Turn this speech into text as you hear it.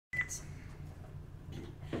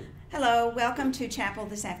Hello, welcome to chapel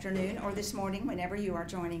this afternoon or this morning, whenever you are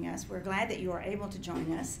joining us. We're glad that you are able to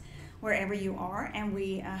join us wherever you are, and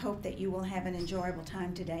we hope that you will have an enjoyable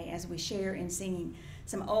time today as we share in singing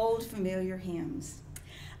some old familiar hymns.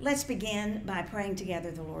 Let's begin by praying together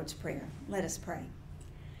the Lord's Prayer. Let us pray.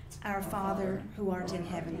 Our Father, who art in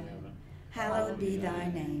heaven, hallowed be thy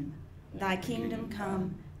name. Thy kingdom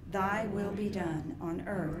come, thy will be done on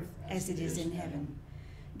earth as it is in heaven.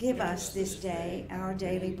 Give us this day our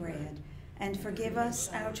daily bread, and forgive us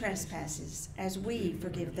our trespasses, as we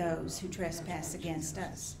forgive those who trespass against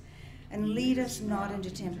us. And lead us not into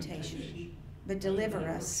temptation, but deliver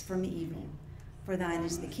us from evil. For thine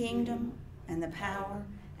is the kingdom, and the power,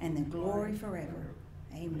 and the glory forever.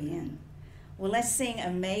 Amen. Well, let's sing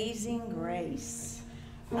Amazing Grace.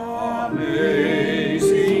 Amazing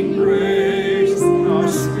grace, how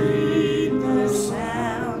sweet the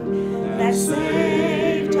sound that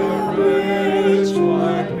saved a wretch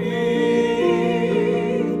like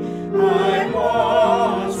me. I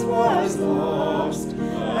once was lost,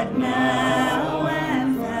 but now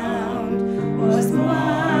am found, was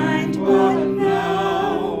blind, but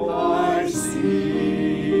now I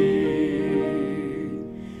see.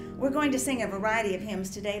 We're going to sing a variety of hymns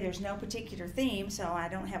today. There's no particular theme, so I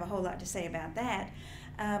don't have a whole lot to say about that.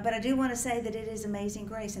 But I do want to say that it is Amazing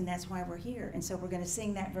Grace, and that's why we're here. And so we're going to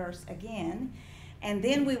sing that verse again. And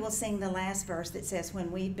then we will sing the last verse that says,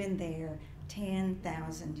 when we've been there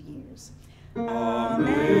 10,000 years.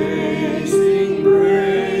 Amazing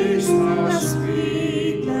grace, how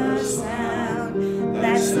sweet the sound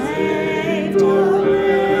that saved a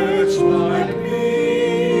wretch like me.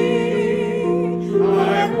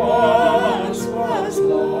 I once was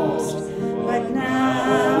lost, but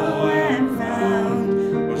now am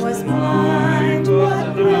found, was blind,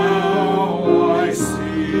 but now I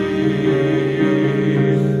see.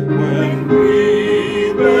 When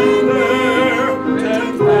we've been there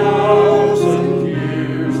 10,000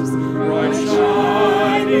 years, bright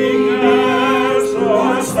shining as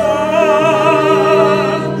the sun,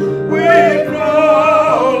 with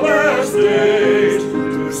no less days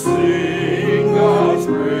to sing God's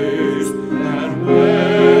praise than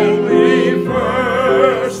when we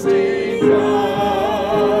first begun.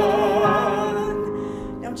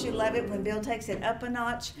 Don't you love it when Bill takes it up a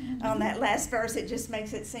notch on that last verse? It just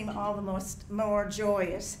makes it seem all the more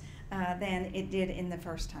joyous than it did in the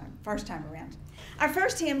first time around. Our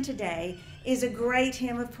first hymn today is a great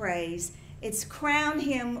hymn of praise. It's Crown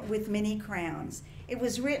Him with Many Crowns. It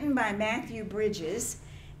was written by Matthew Bridges.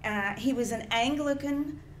 He was an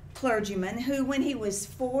Anglican clergyman who, when he was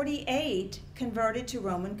 48, converted to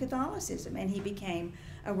Roman Catholicism, and he became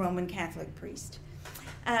a Roman Catholic priest.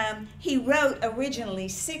 He wrote originally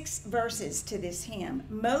 6 verses to this hymn.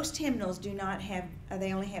 Most hymnals do not have,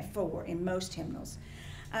 they only have 4 in most hymnals.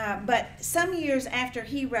 But some years after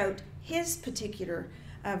he wrote his particular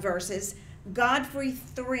Godfrey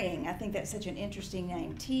Thring, I think that's such an interesting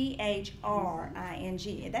name, Thring.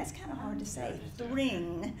 That's kind of hard to say,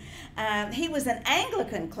 Thring. He was an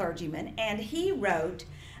Anglican clergyman, and he wrote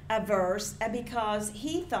a verse because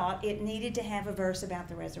he thought it needed to have a verse about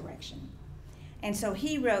the resurrection. And so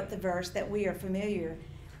he wrote the verse that we are familiar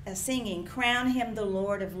singing, Crown Him the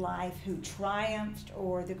Lord of Life, who triumphed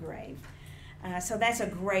o'er the grave. So that's a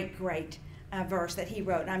great verse that he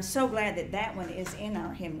wrote. And I'm so glad that that one is in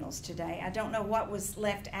our hymnals today. I don't know what was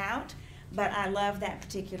left out, but I love that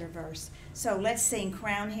particular verse. So let's sing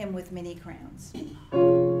Crown Him with Many Crowns.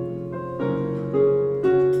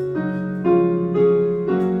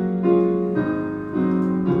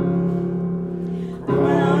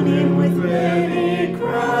 Crown him with many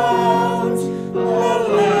crowns, the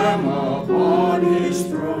Lamb upon his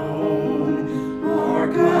throne.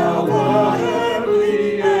 Hark how the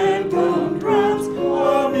heavenly anthem drowns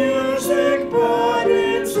the music but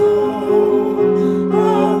its own.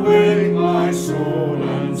 Awake my soul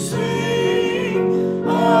and sing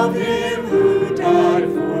of him who died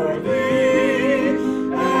for thee,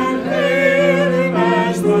 and hail him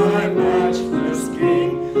as thy matchless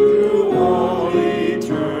King through all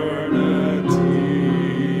eternity.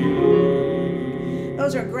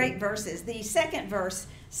 Those are great verses. The second verse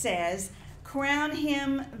says, Crown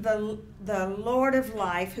him the Lord of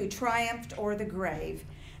life, who triumphed o'er the grave,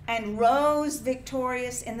 and rose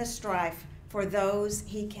victorious in the strife for those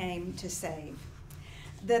he came to save.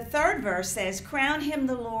 The third verse says, Crown him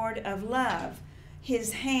the Lord of love,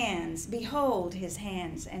 his hands, behold his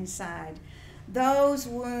hands and side, those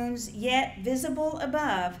wounds yet visible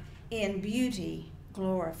above, in beauty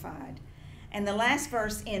glorified. And the last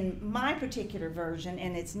verse in my particular version,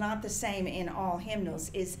 and it's not the same in all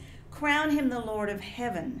hymnals, is Crown him the Lord of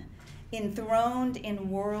heaven, enthroned in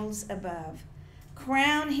worlds above.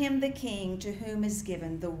 Crown him the King to whom is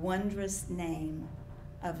given the wondrous name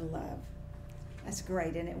of love. That's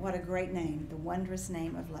great, isn't it? What a great name, the wondrous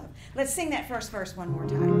name of love. Let's sing that first verse one more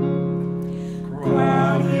time.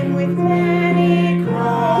 Crown him with many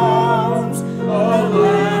crowns, a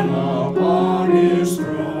Lamb upon his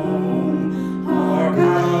throne. Hark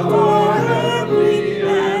how the heavenly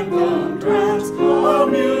anthem drowns a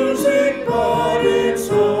music but its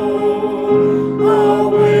own.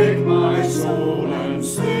 Awake my soul and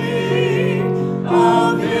sing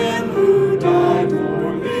of him who died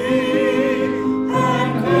for me,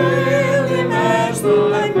 and hail him as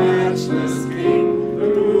thy matchless King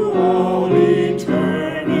through all eternity.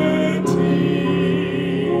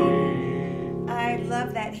 I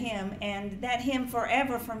love that hymn, and that hymn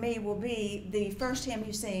forever for me will be the first hymn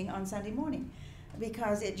you sing on Sunday morning,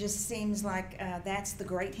 because it just seems like that's the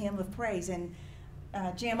great hymn of praise. And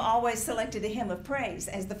Jim always selected a hymn of praise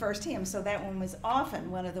as the first hymn, so that one was often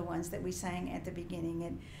one of the ones that we sang at the beginning.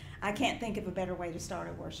 And I can't think of a better way to start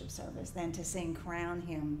a worship service than to sing Crown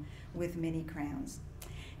Him with Many Crowns.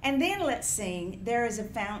 And then let's sing There is a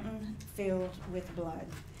Fountain Filled with Blood.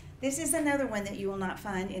 This is another one that you will not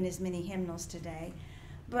find in as many hymnals today,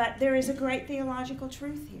 but there is a great theological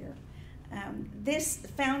truth here. This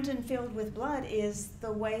fountain filled with blood is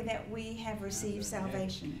the way that we have received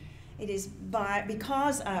salvation. It is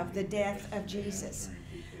because of the death of Jesus.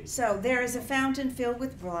 So there is a fountain filled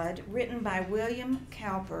with blood, written by William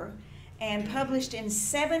Cowper and published in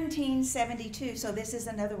 1772. So this is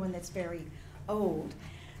another one that's very old.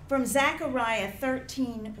 From Zechariah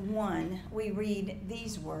 13:1, we read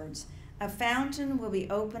these words: "A fountain will be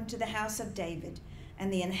opened to the house of David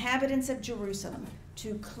and the inhabitants of Jerusalem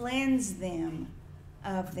to cleanse them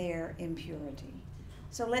of their impurity."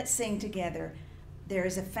 So let's sing together, There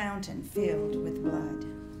is a fountain filled with blood.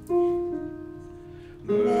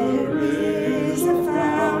 There is a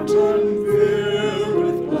fountain filled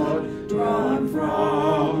with blood, drawn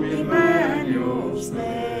from Emmanuel's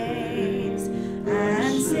veins,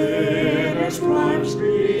 and sinners plunged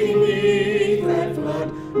beneath that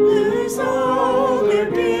flood lose all their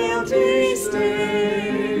guilty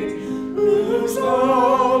stains, lose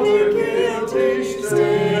all their guilty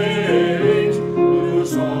stains,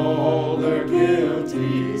 lose all their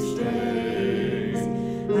guilty stains,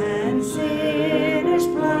 and sinners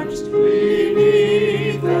plunged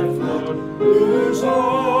beneath that flood lose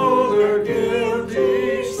all their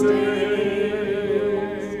guilty stains.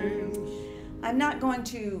 I'm not going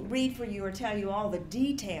to read for you or tell you all the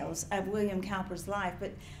details of William Cowper's life,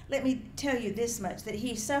 but let me tell you this much, that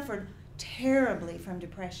he suffered terribly from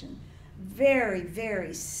depression, very,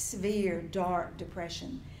 very severe, dark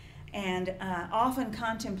depression, and often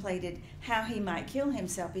contemplated how he might kill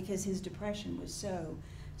himself because his depression was so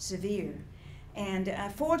severe. And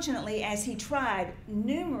fortunately, as he tried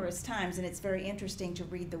numerous times, and it's very interesting to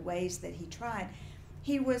read the ways that he tried,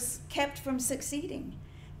 he was kept from succeeding.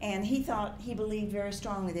 And he believed very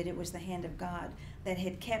strongly that it was the hand of God that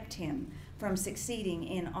had kept him from succeeding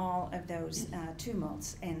in all of those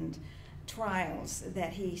tumults and trials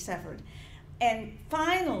that he suffered. And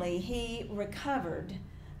finally, he recovered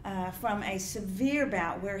from a severe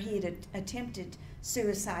bout where he had attempted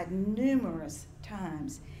suicide numerous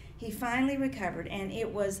times. He finally recovered, and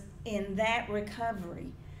it was in that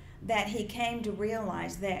recovery that he came to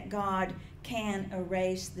realize that God can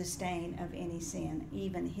erase the stain of any sin,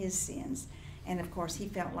 even his sins. And of course, he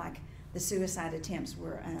felt like the suicide attempts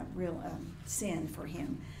were a real sin for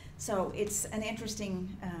him. So it's an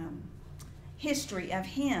interesting history of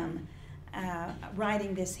him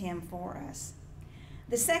writing this hymn for us.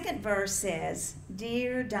 The second verse says,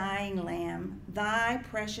 "Dear dying Lamb, thy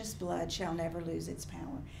precious blood shall never lose its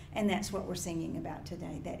power." And that's what we're singing about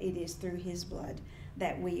today, that it is through his blood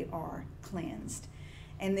that we are cleansed.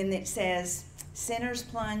 And then it says, sinners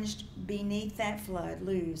plunged beneath that flood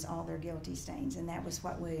lose all their guilty stains. And that was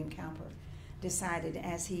what William Cowper decided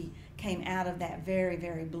as he came out of that very,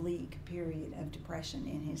 very bleak period of depression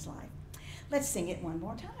in his life. Let's sing it one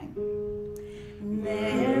more time.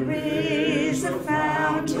 There is a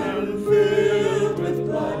fountain filled with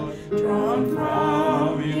blood, drawn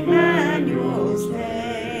from Emmanuel's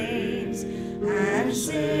veins, and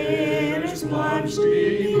sinners plunged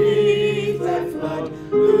beneath that flood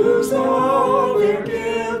lose all their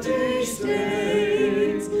guilty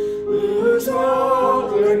stains, lose all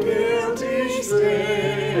their guilty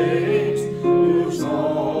stains, lose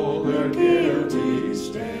all their guilty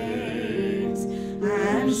stains,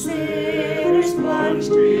 and sinners plunged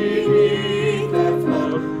beneath that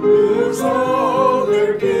flood lose all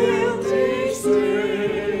their guilty stains.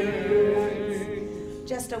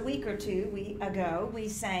 Just a week or two ago, we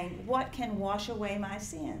sang, "What can wash away my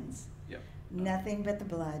sins?" Yep. Nothing but the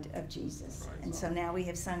blood of Jesus. Right. And so now we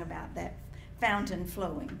have sung about that fountain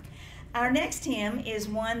flowing. Our next hymn is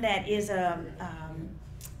one that is a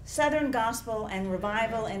Southern gospel and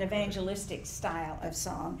revival and evangelistic style of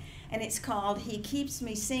song, and it's called "He Keeps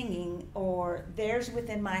Me Singing," or "There's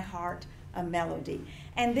Within My Heart a Melody."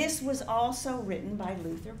 And this was also written by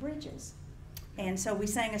Luther Bridges. And so we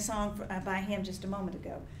sang a song by him just a moment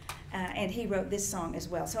ago. And he wrote this song as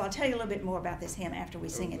well. So I'll tell you a little bit more about this hymn after we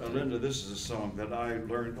sing it. Linda, this is a song that I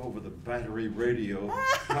learned over the battery radio,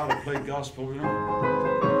 how to play gospel.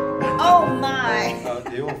 Oh my!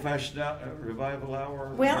 The old-fashioned revival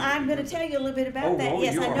hour. Well, I'm going to tell you a little bit about that.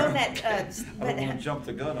 Yes, I know that. I don't want to jump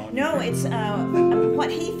the gun on you. No, it's what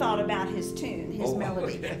he thought about his tune, his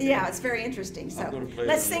melody. Okay. Yeah, it's very interesting. So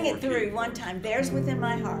let's sing it through one time. "There's within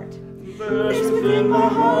my heart." There's within my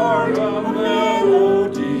heart a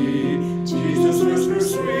melody, Jesus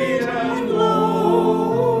whispers sweet and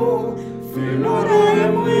low. Fear not, I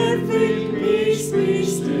am with thee, peace be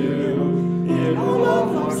still, in all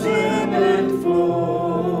of love's ebb and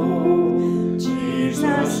flow.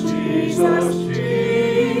 Jesus, Jesus,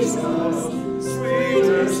 Jesus,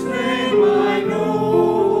 sweetest name I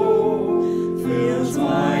know, fills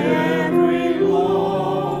my every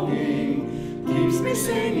longing, keeps me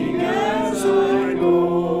singing as I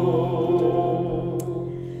go.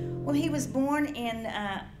 Well, he was born in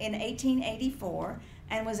 1884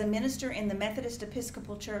 and was a minister in the Methodist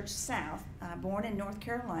Episcopal Church South, born in North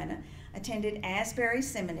Carolina, attended Asbury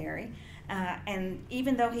Seminary, and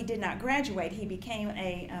even though he did not graduate, he became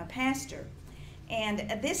a pastor. And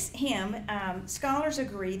this hymn, scholars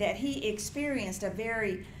agree that he experienced a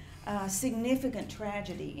very significant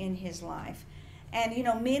tragedy in his life. And you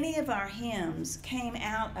know, many of our hymns came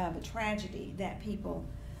out of a tragedy that people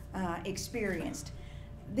experienced.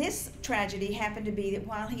 This tragedy happened to be that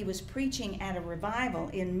while he was preaching at a revival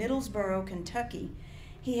in Middlesboro, Kentucky,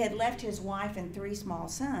 he had left his wife and 3 small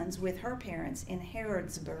sons with her parents in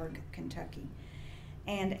Harrodsburg, Kentucky.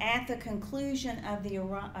 And at the conclusion of the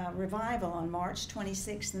revival on March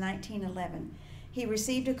 26, 1911, he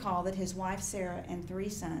received a call that his wife Sarah and 3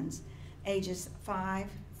 sons, ages 5,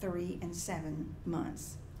 3, and 7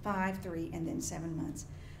 months, 5, 3, and then 7 months,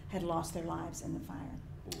 had lost their lives in the fire.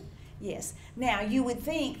 Yes. Now, you would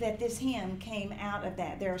think that this hymn came out of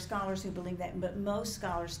that. There are scholars who believe that, but most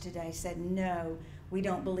scholars today said, no, we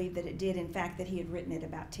don't believe that it did. In fact, that he had written it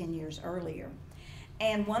about 10 years earlier.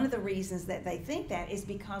 And one of the reasons that they think that is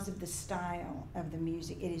because of the style of the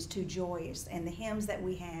music. It is too joyous. And the hymns that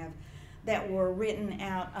we have that were written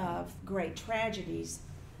out of great tragedies,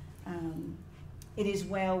 "It Is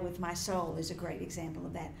Well With My Soul" is a great example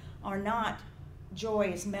of that, are not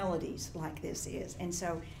joyous melodies like this is. And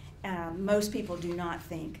so most people do not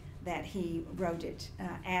think that he wrote it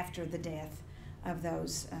after the death of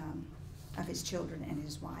those of his children and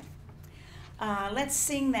his wife. Let's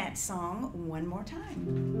sing that song one more time.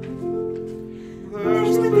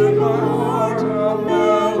 There's within my heart a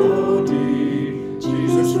melody,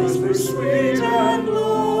 Jesus whispers sweet and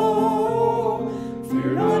low.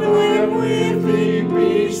 Fear not, I am with thee,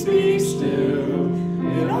 peace be still,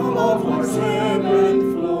 in all of life's ebb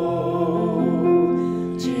and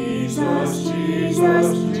flow. Jesus,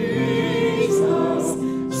 Jesus, Jesus,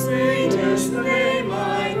 sweetest name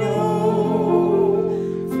I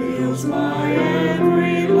know, fills my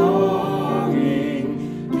every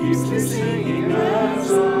longing, keeps me singing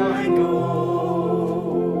as I go.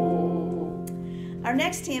 Our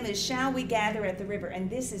next hymn is "Shall We Gather at the River," and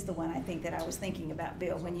this is the one I think that I was thinking about,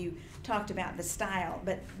 Bill, when you talked about the style,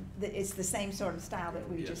 but it's the same sort of style that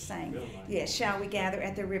we just sang. Yes, "Shall We Gather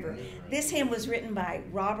at the River." This hymn was written by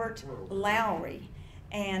Robert Lowry,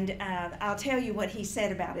 and I'll tell you what he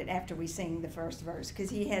said about it after we sing the first verse, because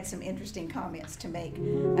he had some interesting comments to make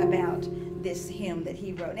about this hymn that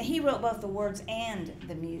he wrote. Now, he wrote both the words and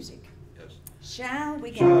the music. Yes. Shall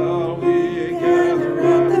we Shall gather? we gather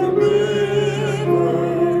at the river,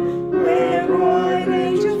 where bright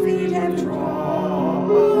angel feet have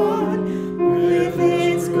trod, with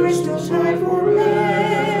its crystal tide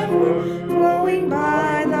forever flowing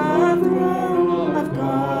by the throne of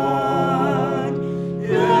God?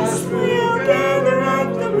 Yes, we'll gather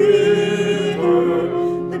at the river,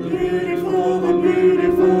 the beautiful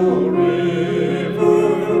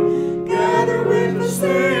river, gather with the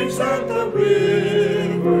saints at the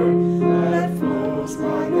river that flows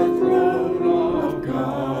by the throne of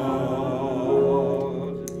God.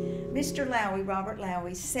 Mr. Lowry, Robert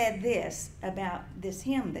Lowry, said this about this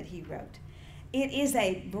hymn that he wrote. It is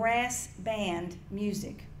a brass band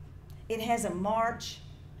music. It has a march,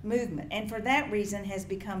 movement, and for that reason has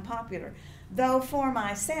become popular. Though for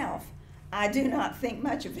myself, I do not think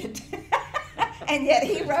much of it. And yet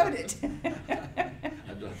he wrote it. I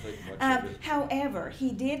don't think much of it. However,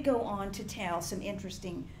 he did go on to tell some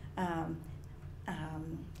interesting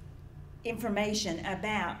information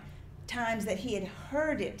about times that he had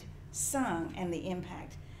heard it sung and the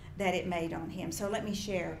impact that it made on him. So let me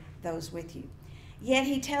share those with you. Yet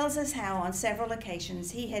he tells us how on several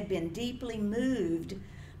occasions he had been deeply moved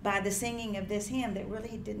by the singing of this hymn that really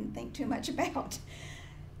he didn't think too much about.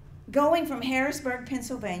 Going from Harrisburg,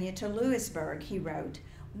 Pennsylvania to Lewisburg, he wrote,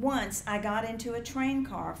 once I got into a train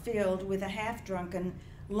car filled with a half-drunken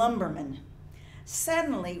lumberman.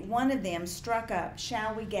 Suddenly, one of them struck up,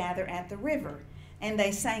 "Shall We Gather at the River?" And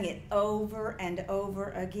they sang it over and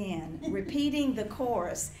over again, repeating the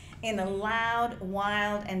chorus in a loud,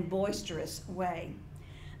 wild, and boisterous way.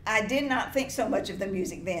 I did not think so much of the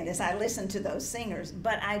music then as I listened to those singers,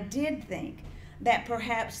 but I did think that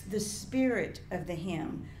perhaps the spirit of the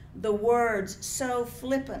hymn, the words so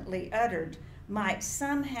flippantly uttered, might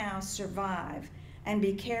somehow survive and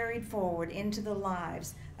be carried forward into the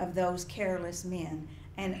lives of those careless men,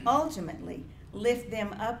 and ultimately lift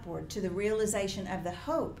them upward to the realization of the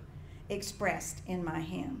hope expressed in my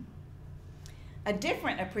hymn. A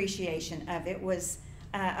different appreciation of it was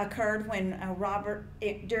occurred when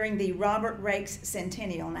during the Robert Raikes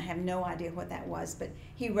Centennial, and I have no idea what that was, but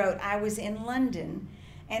he wrote, I was in London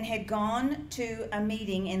and had gone to a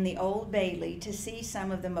meeting in the Old Bailey to see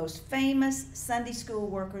some of the most famous Sunday school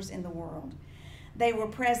workers in the world. They were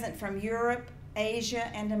present from Europe, Asia,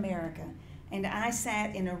 and America, and I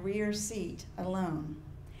sat in a rear seat alone.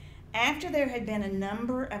 After there had been a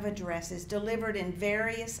number of addresses delivered in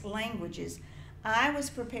various languages, I was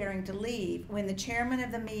preparing to leave when the chairman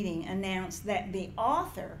of the meeting announced that the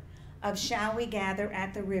author of Shall We Gather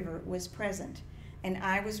at the River was present, and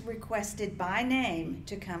I was requested by name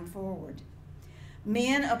to come forward.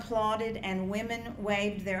 Men applauded and women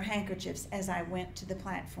waved their handkerchiefs as I went to the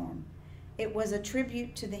platform. It was a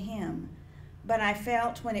tribute to the hymn, but I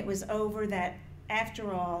felt when it was over that,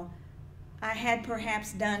 after all, I had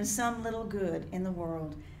perhaps done some little good in the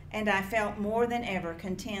world, and I felt more than ever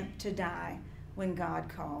content to die when God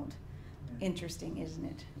called. Interesting, isn't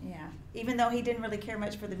it? Yeah. Even though he didn't really care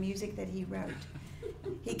much for the music that he wrote,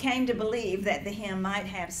 he came to believe that the hymn might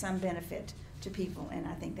have some benefit to people, and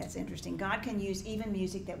I think that's interesting. God can use even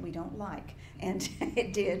music that we don't like, and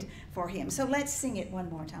it did for him. So let's sing it one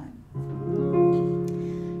more time.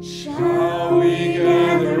 Shall we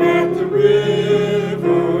gather at the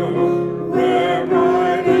river, where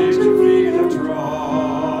bright angel feet have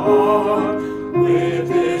trod,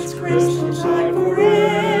 with its crystal tide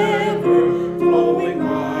forever flowing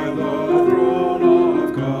by the throne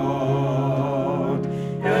of God?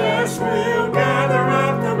 Yes, we'll gather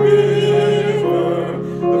at the river,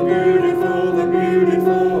 the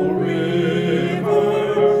beautiful river,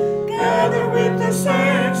 gather with the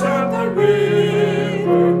saints at the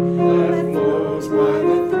river that flows by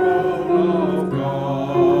the throne of God.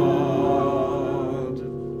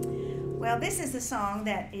 Well, this is a song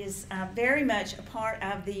that is very much a part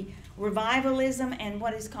of the revivalism and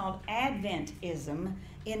what is called Adventism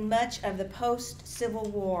in much of the post-Civil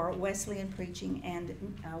War Wesleyan preaching and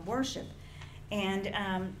worship. And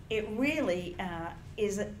it really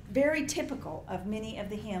is very typical of many of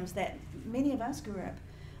the hymns that many of us grew up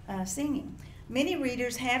singing. Many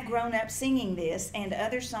readers have grown up singing this and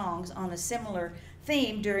other songs on a similar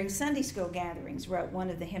theme during Sunday school gatherings, wrote one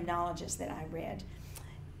of the hymnologists that I read,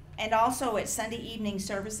 and also at Sunday evening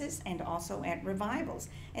services and also at revivals.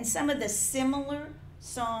 And some of the similar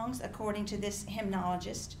songs, according to this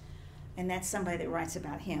hymnologist, and that's somebody that writes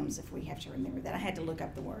about hymns, if we have to remember that. I had to look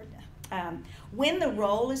up the word. When the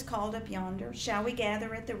roll is called up yonder, shall we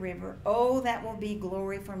gather at the river? Oh, that will be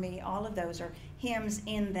glory for me. All of those are hymns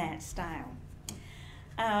in that style.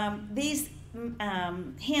 These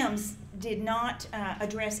hymns did not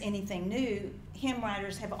address anything new. Hymn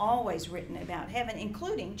writers have always written about heaven,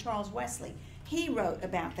 including Charles Wesley. He wrote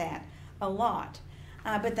about that a lot.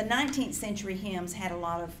 But the 19th century hymns had a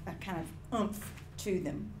lot of kind of oomph to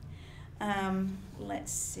them.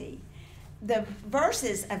 Let's see. The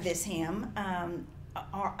verses of this hymn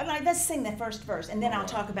are, let's sing the first verse, and then I'll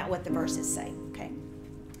talk about what the verses say, okay?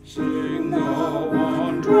 Sing the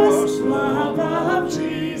wondrous love of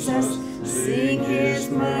Jesus, sing his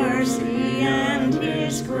mercy and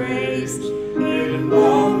his grace. In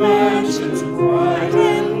the mansions bright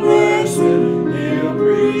and blessed, he'll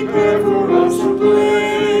prepare for us a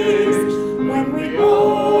place. When we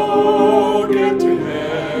all get to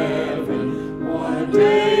heaven, what a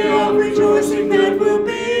day of rejoicing that will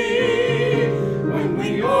be. When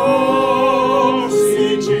we all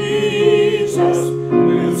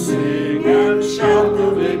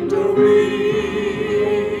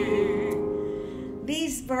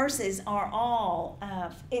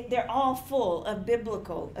they're all full of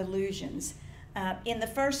biblical allusions. In the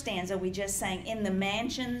first stanza, we just sang, "In the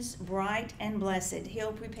mansions bright and blessed,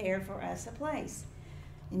 he'll prepare for us a place."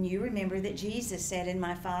 And you remember that Jesus said, "In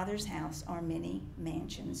my Father's house are many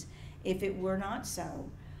mansions. If it were not so,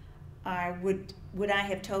 would I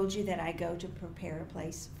have told you that I go to prepare a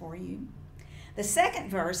place for you?" The second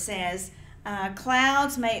verse says,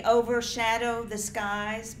 "Clouds may overshadow the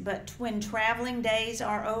skies, but when traveling days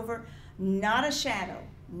are over, not a shadow,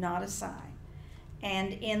 not a sigh."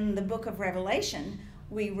 And in the book of Revelation,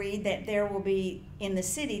 we read that in the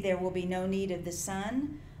city there will be no need of the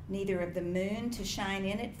sun, neither of the moon to shine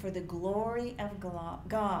in it, for the glory of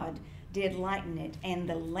God did lighten it, and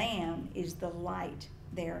the Lamb is the light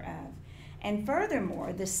thereof. And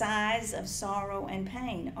furthermore, the sighs of sorrow and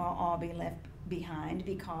pain will all be left behind,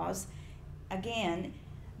 because, again,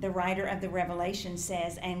 the writer of the Revelation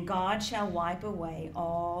says, "And God shall wipe away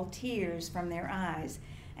all tears from their eyes,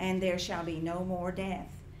 and there shall be no more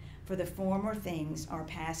death, for the former things are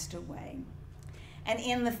passed away." And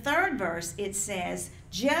in the third verse it says,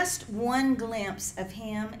 "Just one glimpse of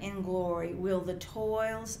him in glory will the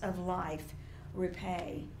toils of life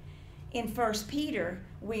repay." In 1 Peter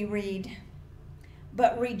we read,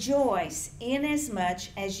 "But rejoice inasmuch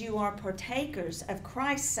as you are partakers of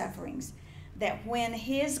Christ's sufferings, that when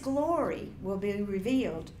his glory will be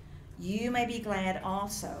revealed, you may be glad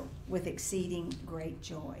also with exceeding great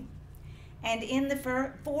joy." And in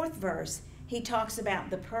the fourth verse, he talks about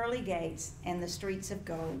the pearly gates and the streets of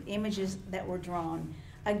gold, images that were drawn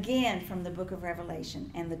again from the book of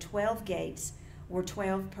Revelation. And the 12 gates were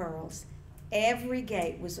 12 pearls. Every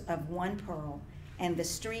gate was of one pearl, and the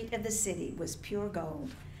street of the city was pure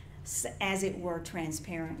gold, as it were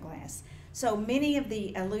transparent glass. So many of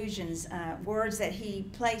the allusions, words that he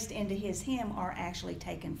placed into his hymn, are actually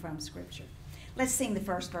taken from Scripture. Let's sing the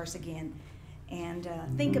first verse again and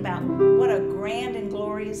think about what a grand and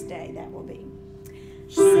glorious day that will be.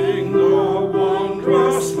 Sing the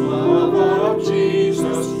wondrous love of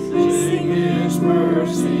Jesus, sing his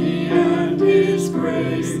mercy and his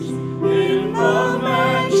grace. In the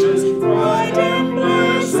mansions bright and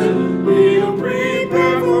blessed, he'll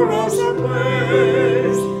prepare for us a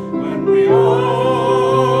place. When we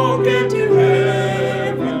all get to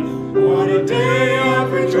heaven, what a day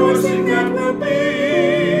of rejoicing that will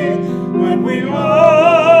be. When we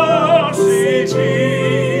all see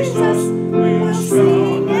Jesus, we will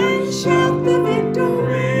sing and shout the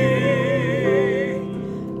victory.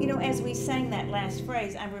 You know, as we sang that last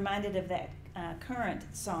phrase, I'm reminded of that current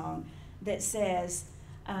song that says,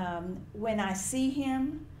 "When I see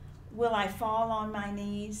him, will I fall on my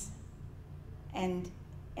knees and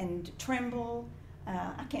tremble?"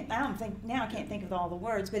 I can't think of all the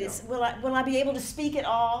words, but it's, will I be able to speak at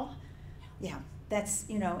all? Yeah, that's,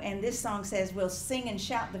 and this song says we'll sing and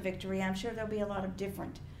shout the victory. I'm sure there'll be a lot of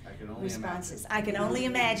different responses. I can only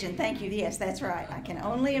imagine. Thank you. Yes, that's right. I can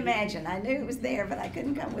only imagine. I knew it was there, but I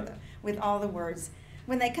couldn't come with all the words.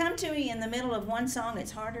 When they come to me in the middle of one song,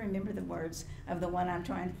 it's hard to remember the words of the one I'm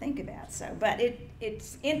trying to think about. So, but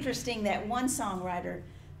it's interesting that one songwriter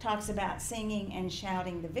talks about singing and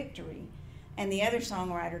shouting the victory, and the other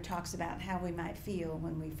songwriter talks about how we might feel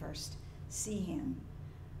when we first see him.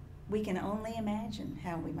 We can only imagine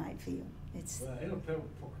how we might feel. Well, it'll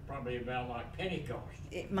probably about like Pentecost.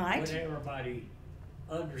 It might. When everybody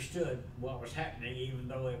understood what was happening, even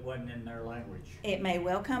though it wasn't in their language. It may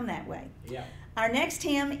well come that way. Yeah. Our next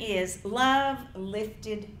hymn is "Love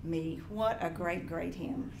Lifted Me." What a great, great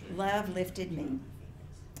hymn. Love Lifted Me.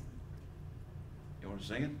 You want to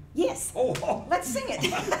sing it? Yes. Oh. Let's sing it.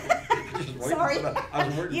 Sorry.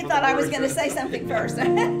 You thought I was going to say something first.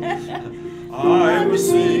 I was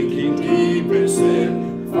sinking deep in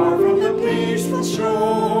sin, far from the peaceful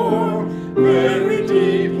shore, very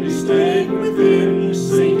deeply stayed within,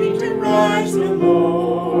 sinking to rise no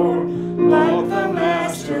more. But the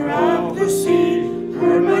Master of the sea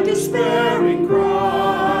heard my despairing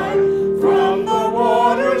cry. From the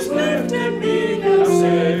waters lifted me, now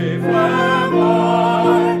safe am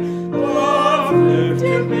I. Love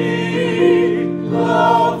lifted me,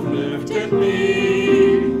 love lifted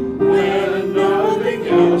me. When nothing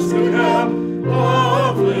else could help,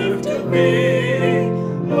 love lifted me,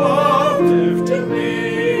 love lifted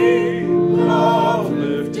me, love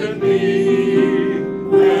lifted me.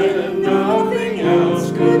 When nothing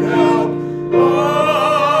else could help,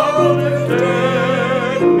 love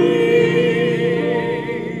lifted me.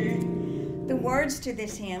 The words to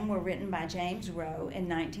this hymn were written by James Rowe in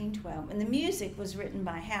 1912, and the music was written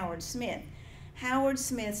by Howard Smith. Howard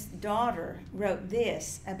Smith's daughter wrote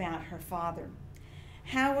this about her father.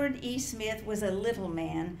 "Howard E. Smith was a little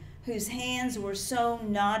man whose hands were so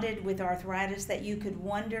knotted with arthritis that you could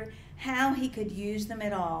wonder how he could use them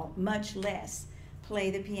at all, much less play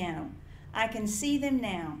the piano. I can see them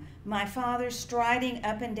now, my father striding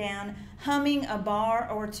up and down, humming a bar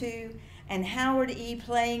or two, and Howard E.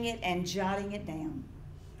 playing it and jotting it down.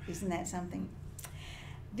 Isn't that something?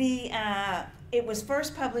 It was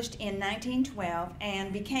first published in 1912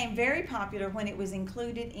 and became very popular when it was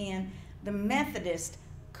included in the Methodist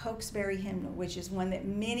Cokesbury hymnal, which is one that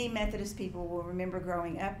many Methodist people will remember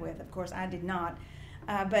growing up with. Of course, I did not.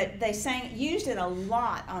 But they used it a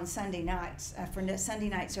lot on Sunday nights for Sunday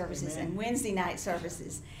night services. Amen. And Wednesday night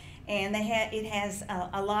services. And it has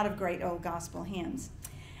a lot of great old gospel hymns.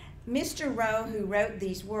 Mr. Rowe, who wrote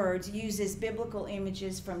these words, uses biblical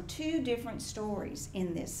images from two different stories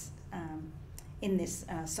in this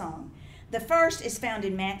song. The first is found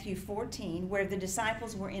in Matthew 14, where the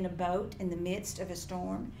disciples were in a boat in the midst of a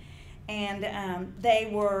storm, and they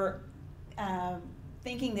were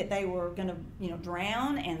thinking that they were going to,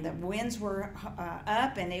 drown, and the winds were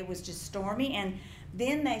up, and it was just stormy. And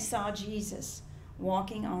then they saw Jesus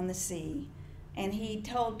walking on the sea, and he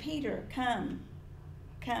told Peter, "Come,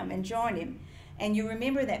 and join him." And you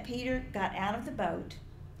remember that Peter got out of the boat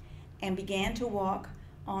and began to walk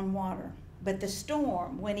on water. But the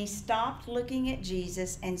storm, when he stopped looking at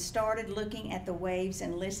Jesus and started looking at the waves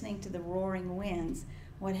and listening to the roaring winds,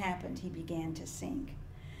 what happened? He began to sink.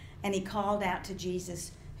 And he called out to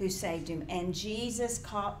Jesus, who saved him. And Jesus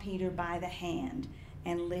caught Peter by the hand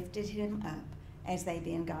and lifted him up as they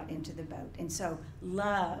then got into the boat. And so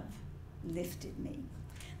love lifted me.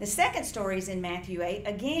 The second story is in Matthew 8,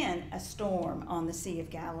 again a storm on the Sea of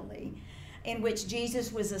Galilee, in which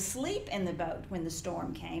Jesus was asleep in the boat when the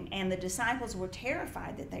storm came, and the disciples were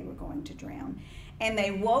terrified that they were going to drown. And they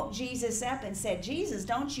woke Jesus up and said, "Jesus,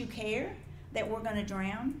 don't you care that we're going to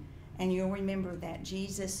drown?" And you'll remember that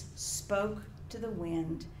Jesus spoke to the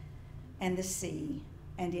wind and the sea,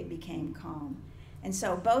 and it became calm. And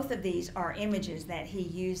so both of these are images that he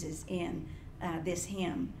uses in this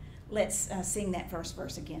hymn. Let's sing that first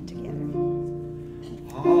verse again together.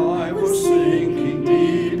 I was sinking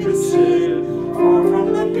deep in sin, far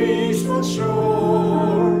from the peaceful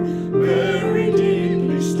shore, very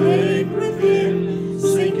deeply stained within,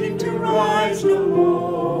 sinking to rise no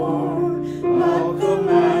more. But the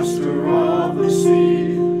master of the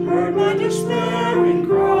sea heard my despairing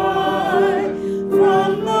cry,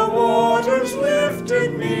 from the waters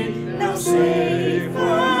lifted me, now safe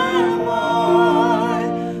am I.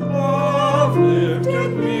 Love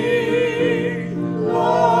lifted me,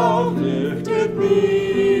 love lifted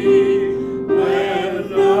me, when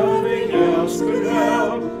nothing else could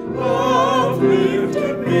help. Love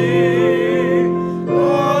lifted me,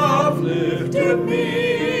 love lifted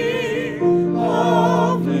me,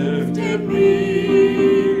 love lifted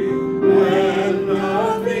me, when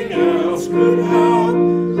nothing else could help.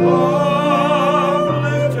 Love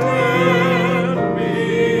lifted me.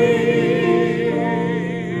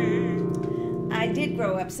 I did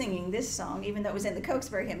grow up singing this song, even though it was in the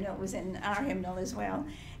Cokesbury hymnal, it was in our hymnal as well.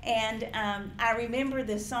 And I remember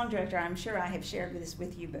the song director, I'm sure I have shared this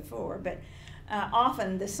with you before, but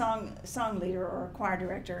often the song leader or choir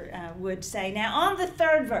director would say, "Now on the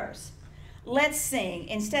third verse, let's sing,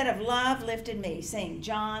 instead of love lifted me, sing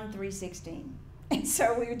John 3:16. And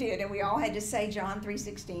so we did, and we all had to say John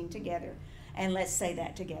 3:16 together. And let's say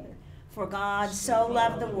that together. For God so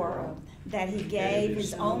loved the world that he gave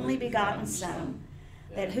his only begotten Son,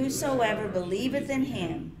 that whosoever believeth in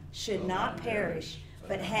him should not perish,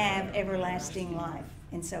 but have everlasting life.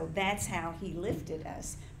 And so that's how he lifted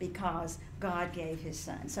us, because God gave his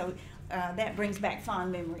Son. So that brings back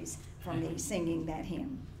fond memories for me singing that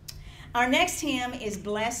hymn. Our next hymn is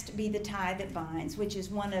Blessed Be the Tie That Binds, which is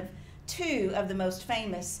one of two of the most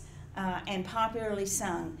famous and popularly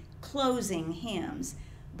sung closing hymns.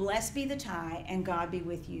 Blessed Be the Tie and God Be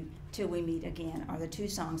With You Till We Meet Again are the two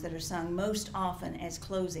songs that are sung most often as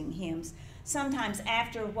closing hymns, sometimes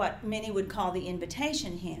after what many would call the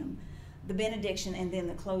invitation hymn. The benediction and then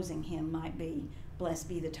the closing hymn might be Blessed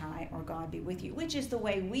Be the Tie or God Be With You, which is the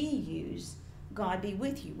way we use God Be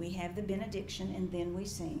With You. We have the benediction and then we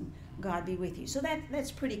sing God Be With You. So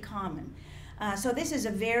that's pretty common. So this is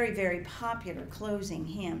a very, very popular closing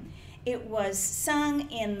hymn. It was sung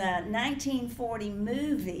in the 1940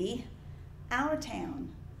 movie Our Town.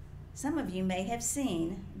 Some of you may have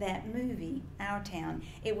seen that movie, Our Town.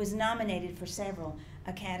 It was nominated for several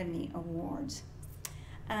Academy Awards.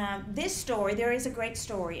 There is a great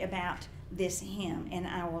story about this hymn, and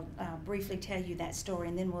I will briefly tell you that story,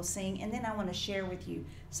 and then we'll sing, and then I want to share with you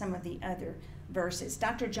some of the other verses.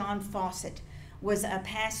 Dr. John Fawcett was a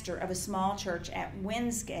pastor of a small church at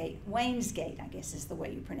Waynesgate, I guess is the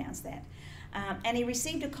way you pronounce that. And he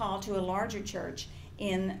received a call to a larger church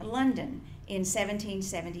in London in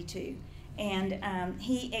 1772. And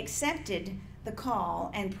he accepted the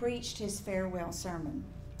call and preached his farewell sermon.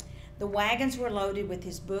 The wagons were loaded with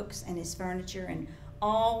his books and his furniture, and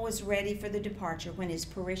all was ready for the departure when his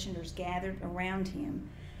parishioners gathered around him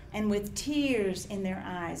and with tears in their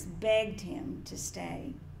eyes begged him to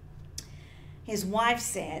stay. His wife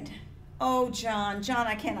said, "Oh, John,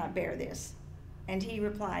 I cannot bear this." And he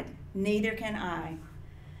replied, "Neither can I,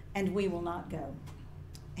 and we will not go."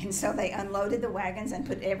 And so they unloaded the wagons and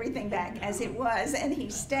put everything back as it was, and he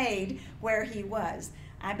stayed where he was.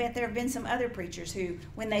 I bet there have been some other preachers who,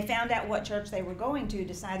 when they found out what church they were going to,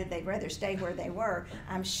 decided they'd rather stay where they were.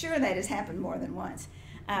 I'm sure that has happened more than once.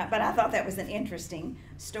 But I thought that was an interesting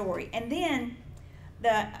story. And then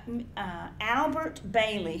the Albert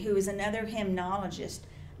Bailey, who is another hymnologist,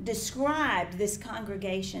 described this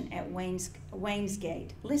congregation at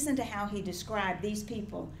Waynesgate. Listen to how he described these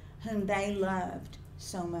people whom they loved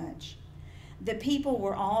so much. The people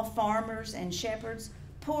were all farmers and shepherds,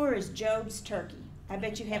 poor as Job's turkey. I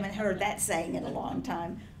bet you haven't heard that saying in a long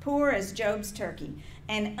time. Poor as Job's turkey.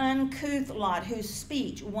 An uncouth lot whose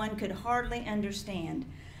speech one could hardly understand.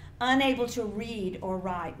 Unable to read or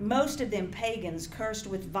write. Most of them pagans, cursed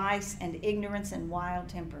with vice and ignorance and wild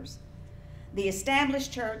tempers. The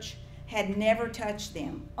established church had never touched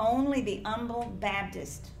them. Only the humble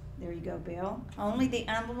Baptist, there you go, Bill. Only the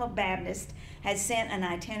humble Baptist had sent an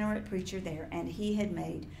itinerant preacher there, and he had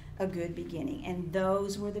made a good beginning. And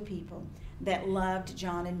those were the people that loved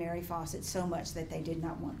John and Mary Fawcett so much that they did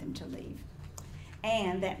not want them to leave.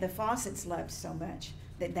 And that the Fawcetts loved so much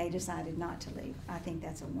that they decided not to leave. I think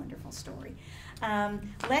that's a wonderful story.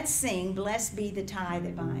 Let's sing "Blessed Be the Tie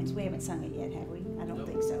That Binds." We haven't sung it yet, have we? I don't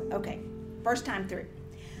think so. Okay, first time through.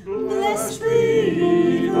 Blessed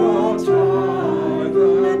be the tie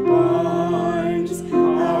that binds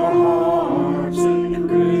our hearts in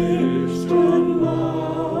Christian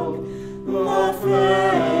love, the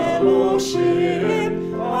fellowship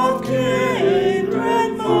of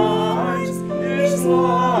kindred minds is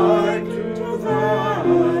like to that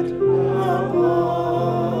above.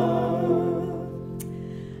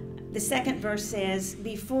 The second verse says,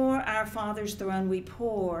 "Before our Father's throne we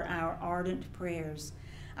pour our ardent prayers.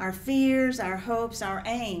 Our fears, our hopes, our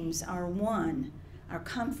aims are one, our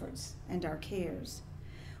comforts and our cares.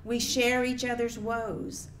 We share each other's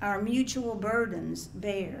woes, our mutual burdens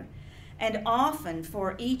bear, and often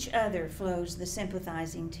for each other flows the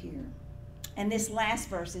sympathizing tear." And this last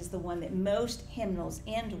verse is the one that most hymnals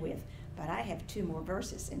end with, but I have two more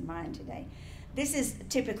verses in mind today. This is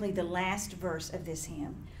typically the last verse of this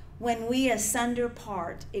hymn. "When we asunder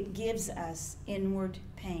part, it gives us inward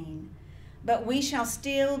pain. But we shall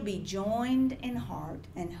still be joined in heart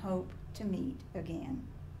and hope to meet again."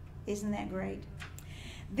 Isn't that great?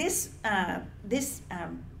 This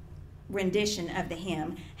rendition of the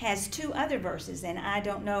hymn has two other verses, and I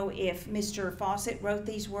don't know if Mr. Fawcett wrote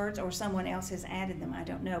these words or someone else has added them. I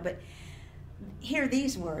don't know, but hear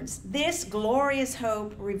these words. "This glorious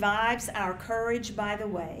hope revives our courage by the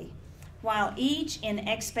way, while each in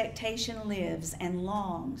expectation lives and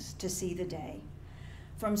longs to see the day.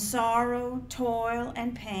 From sorrow, toil,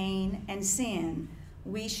 and pain, and sin,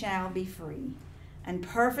 we shall be free, and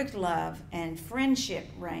perfect love and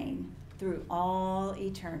friendship reign through all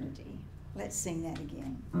eternity." Let's sing that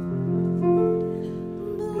again.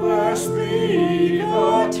 Blessed be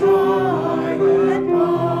the tie that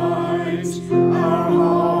binds our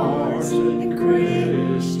hearts in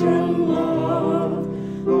Christian love,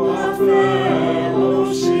 the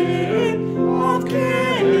fellowship of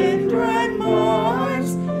kindred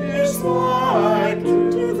minds is like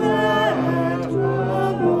to that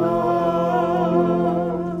above.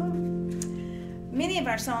 Many of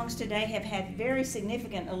our songs today have had very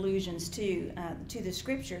significant allusions to the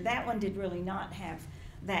scripture. That one did really not have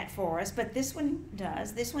that for us, but this one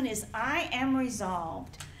does. This one is "I am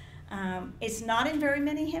resolved." It's not in very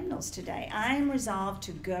many hymnals today. "I am resolved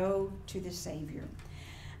to go to the Savior."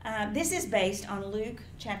 This is based on Luke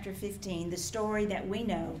chapter 15, the story that we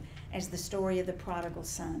know as the story of the prodigal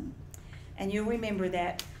son. And you'll remember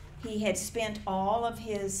that he had spent all of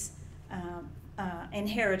his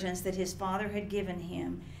inheritance that his father had given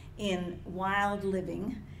him in wild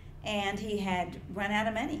living, and he had run out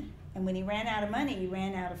of money. And when he ran out of money, he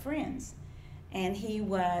ran out of friends. And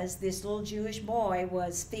this little Jewish boy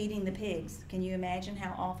was feeding the pigs. Can you imagine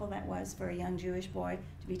how awful that was for a young Jewish boy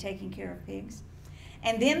to be taking care of pigs?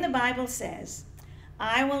 And then the Bible says,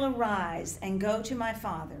 "I will arise and go to my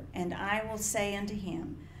father, and I will say unto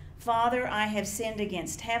him, Father, I have sinned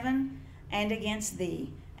against heaven and against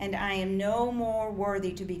thee, and I am no more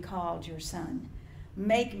worthy to be called your son.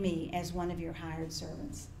 Make me as one of your hired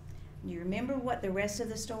servants. You remember what the rest of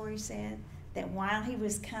the story said? That while he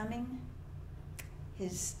was coming,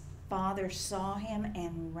 his father saw him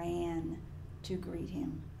and ran to greet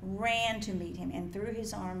him, ran to meet him, and threw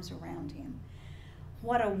his arms around him.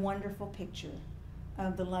 What a wonderful picture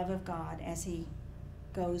of the love of God as he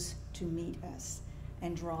goes to meet us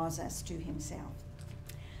and draws us to himself.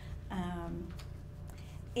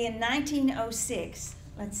 In 1906,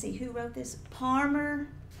 let's see, who wrote this? Palmer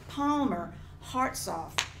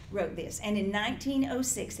Hartsoff wrote this. And in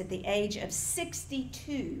 1906, at the age of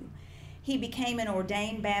 62, he became an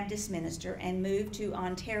ordained Baptist minister and moved to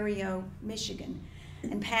Ontario, Michigan,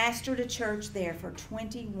 and pastored a church there for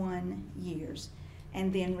 21 years,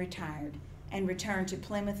 and then retired and returned to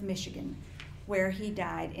Plymouth, Michigan, where he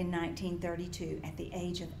died in 1932 at the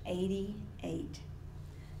age of 88.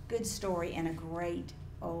 Good story and a great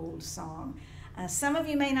old song. Some of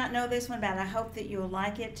you may not know this one, but I hope that you'll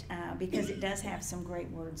like it because it does have some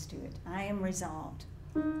great words to it. I am resolved.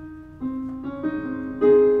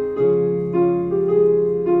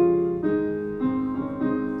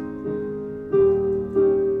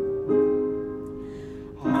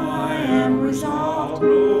 I am resolved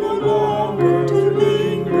no longer to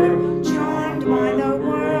linger, charmed by the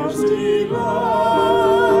world's delights.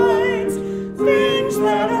 Things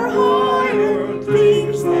that are higher,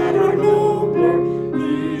 things that are nobler,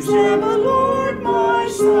 these have allured my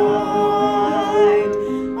sight.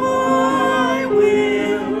 I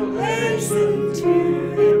will hasten to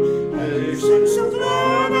him, hasten so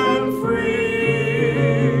glad and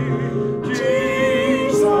free.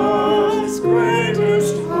 Jesus,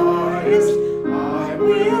 greatest, highest, I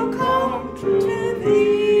will come to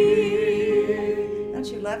thee.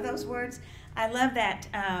 Don't you love those words? I love that.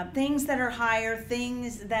 Things that are higher,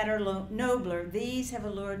 things that are nobler, these have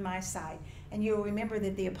allured my sight. And you'll remember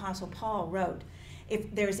that the Apostle Paul wrote,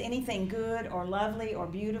 if there's anything good or lovely or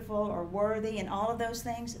beautiful or worthy and all of those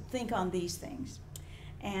things, think on these things.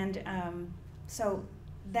 And so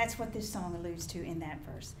that's what this song alludes to in that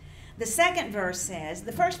verse. The second verse says,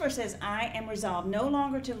 the first verse says, I am resolved no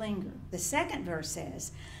longer to linger. The second verse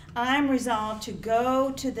says, I'm resolved to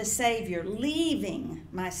go to the Savior, leaving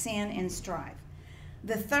my sin and strife.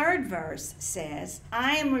 The third verse says,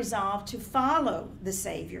 I am resolved to follow the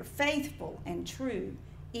Savior, faithful and true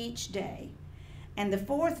each day. And the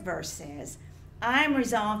fourth verse says, I am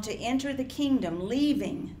resolved to enter the kingdom,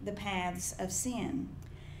 leaving the paths of sin.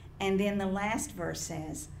 And then the last verse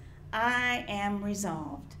says, I am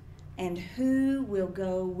resolved, and who will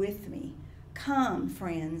go with me? Come,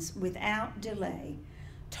 friends, without delay.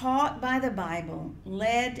 Taught by the Bible,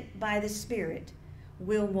 led by the Spirit,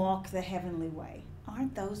 we'll walk the heavenly way.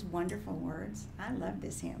 Aren't those wonderful words? I love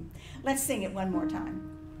this hymn. Let's sing it one more time.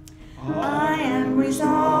 I am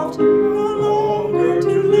resolved no longer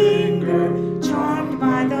to linger, charmed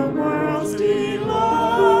by the world's delights.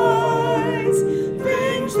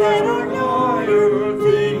 Things that are higher,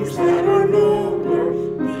 things that are nobler,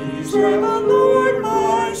 these have allured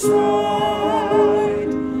my sight.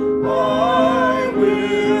 I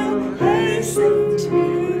will hasten to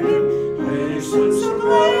him, hasten so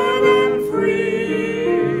glad and free.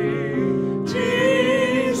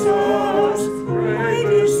 Jesus,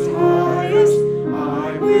 greatest, highest,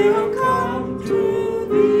 I will come to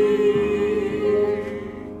thee.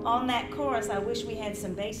 On that chorus, I wish we had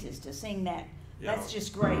some basses to sing that. Yeah. That's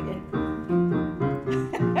just great. Isn't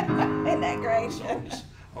that great? I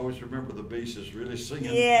always remember the bassist really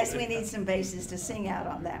singing. Yes, we need some basses to sing out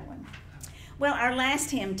on that one. Well, our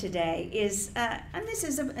last hymn today is, and this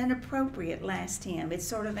is an appropriate last hymn. It's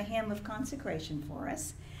sort of a hymn of consecration for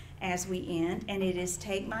us as we end, and it is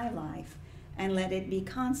Take My Life and Let It Be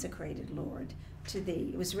Consecrated, Lord, to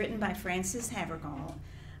Thee. It was written by Francis Havergal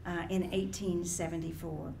in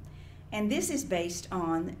 1874. And this is based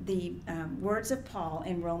on the words of Paul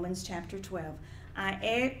in Romans chapter 12.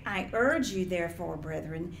 I urge you, therefore,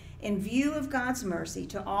 brethren, in view of God's mercy,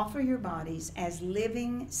 to offer your bodies as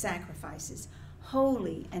living sacrifices,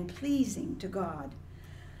 holy and pleasing to God.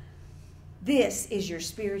 This is your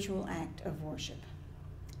spiritual act of worship.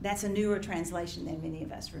 That's a newer translation than many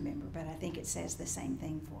of us remember, but I think it says the same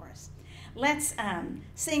thing for us. Let's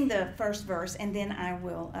sing the first verse, and then I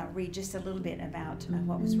will read just a little bit about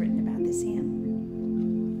what was written about this hymn.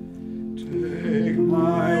 Take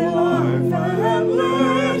my life and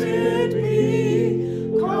let it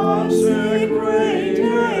be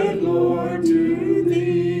consecrated, Lord, to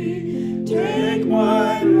Thee. Take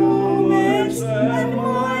my moments and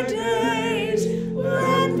my days,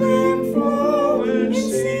 let them flow in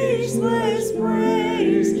seasons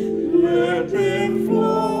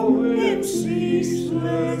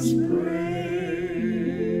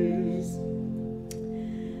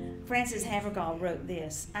Frances Havergal wrote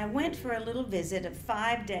this: I went for a little visit of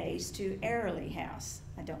 5 days to Airlie House.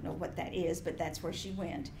 I don't know what that is, but that's where she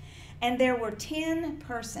went. And there were 10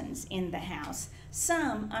 persons in the house,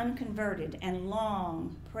 some unconverted and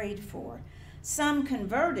long prayed for, some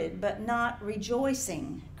converted but not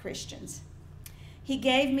rejoicing Christians. He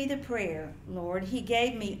gave me the prayer, Lord. He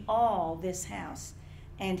gave me all this house,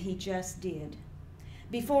 and he just did.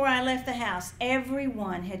 Before I left the house,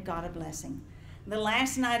 everyone had got a blessing. The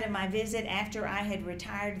last night of my visit, after I had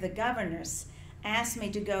retired, the governess asked me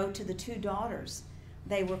to go to the 2 daughters.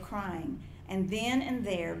 They were crying, and then and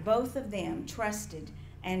there, both of them trusted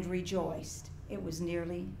and rejoiced. It was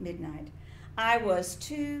nearly midnight. I was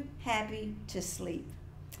too happy to sleep,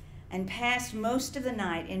 and passed most of the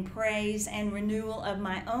night in praise and renewal of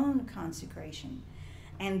my own consecration.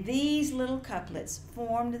 And these little couplets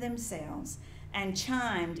formed themselves and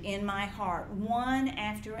chimed in my heart one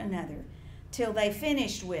after another, till they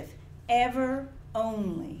finished with, ever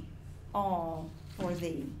only, all for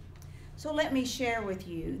thee. So let me share with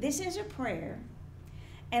you, this is a prayer,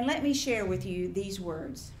 and let me share with you these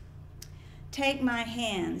words. Take my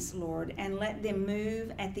hands, Lord, and let them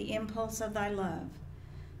move at the impulse of thy love.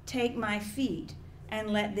 Take my feet,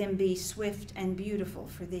 and let them be swift and beautiful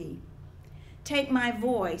for thee. Take my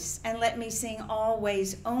voice, and let me sing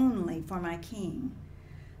always only for my King.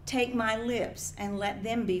 Take my lips, and let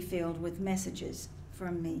them be filled with messages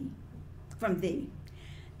from thee.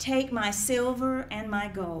 Take my silver and my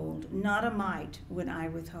gold, not a mite would I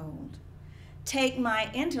withhold. Take my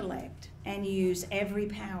intellect, and use every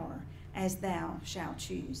power as thou shalt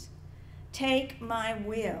choose. Take my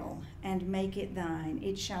will, and make it thine,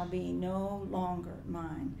 it shall be no longer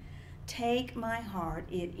mine. Take my heart,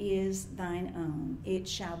 it is thine own, it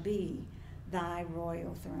shall be thy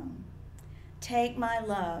royal throne. Take my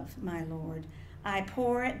love, my Lord, I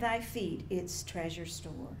pour at thy feet its treasure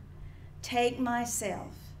store. Take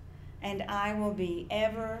myself, and I will be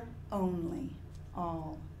ever only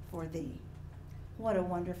all for thee. What a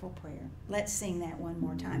wonderful prayer. Let's sing that one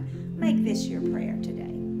more time. Make this your prayer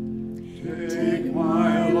today. Take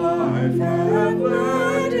my life and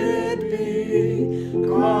let it be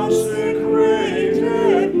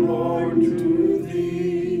consecrated, Lord, to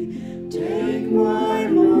thee. Take my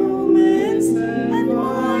moments and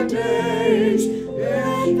my days,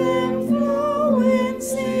 let them flow in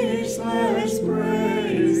ceaseless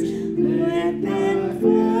praise. Let them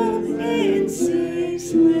flow in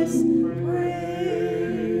ceaseless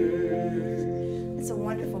praise. It's a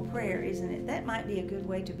wonderful prayer, isn't it? That might be a good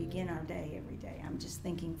way to begin our day every day. I'm just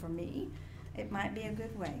thinking for me, it might be a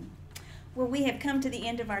good way. Well, we have come to the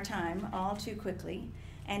end of our time all too quickly,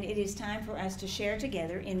 and it is time for us to share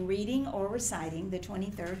together in reading or reciting the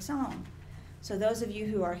 23rd Psalm. So those of you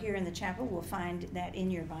who are here in the chapel will find that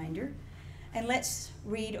in your binder. And let's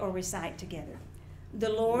read or recite together.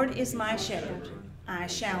 The Lord is my shepherd, I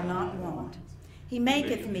shall not want. He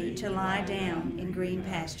maketh me to lie down in green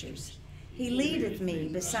pastures. He leadeth me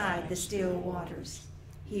beside the still waters.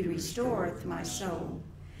 He restoreth my soul.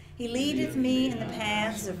 He leadeth me in the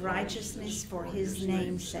paths of righteousness for his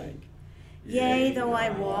name's sake. Yea, though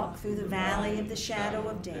I walk through the valley of the shadow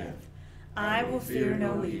of death, I will fear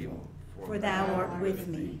no evil, for thou art with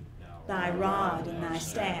me. Thy rod and thy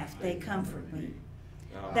staff, they comfort me.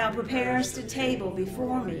 Thou preparest a table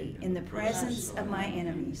before me in the presence of my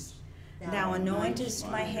enemies. Thou anointest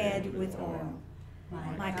my head with oil.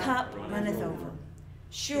 My cup runneth over.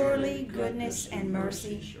 Surely goodness and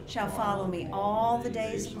mercy shall follow me all the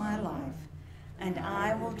days of my life, and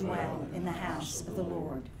I will dwell in the house of the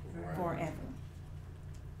Lord forever.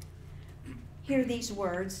 Hear these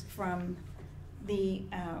words from the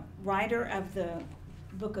writer of the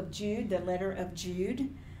book of Jude, the letter of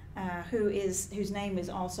Jude, whose name is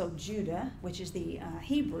also Judah, which is the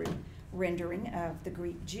Hebrew rendering of the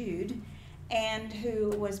Greek Jude, and who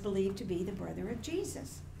was believed to be the brother of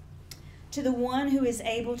Jesus. To the one who is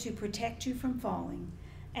able to protect you from falling,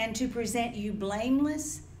 and to present you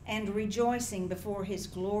blameless and rejoicing before his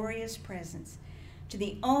glorious presence, to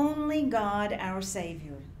the only God our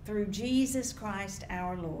Savior, through Jesus Christ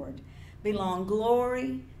our Lord, belong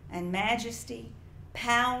glory and majesty,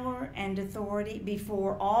 power and authority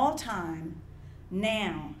before all time,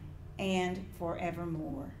 now and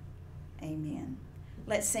forevermore. Amen.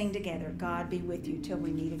 Let's sing together, God be with you till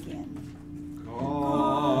we meet again.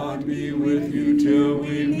 God be with you till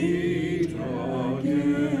we meet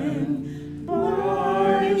again.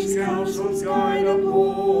 By his counsels guide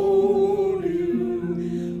uphold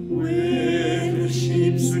you, with his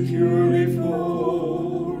sheep securely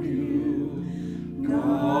fold you.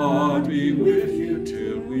 God be with you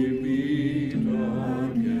till we meet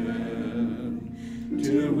again,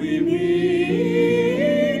 till we meet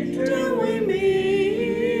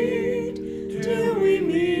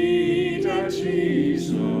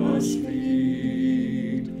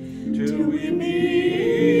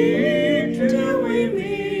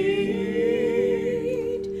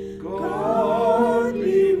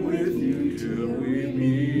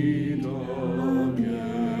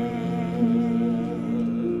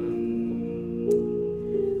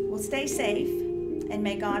And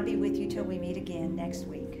may God be with you till we meet again next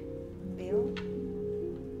week.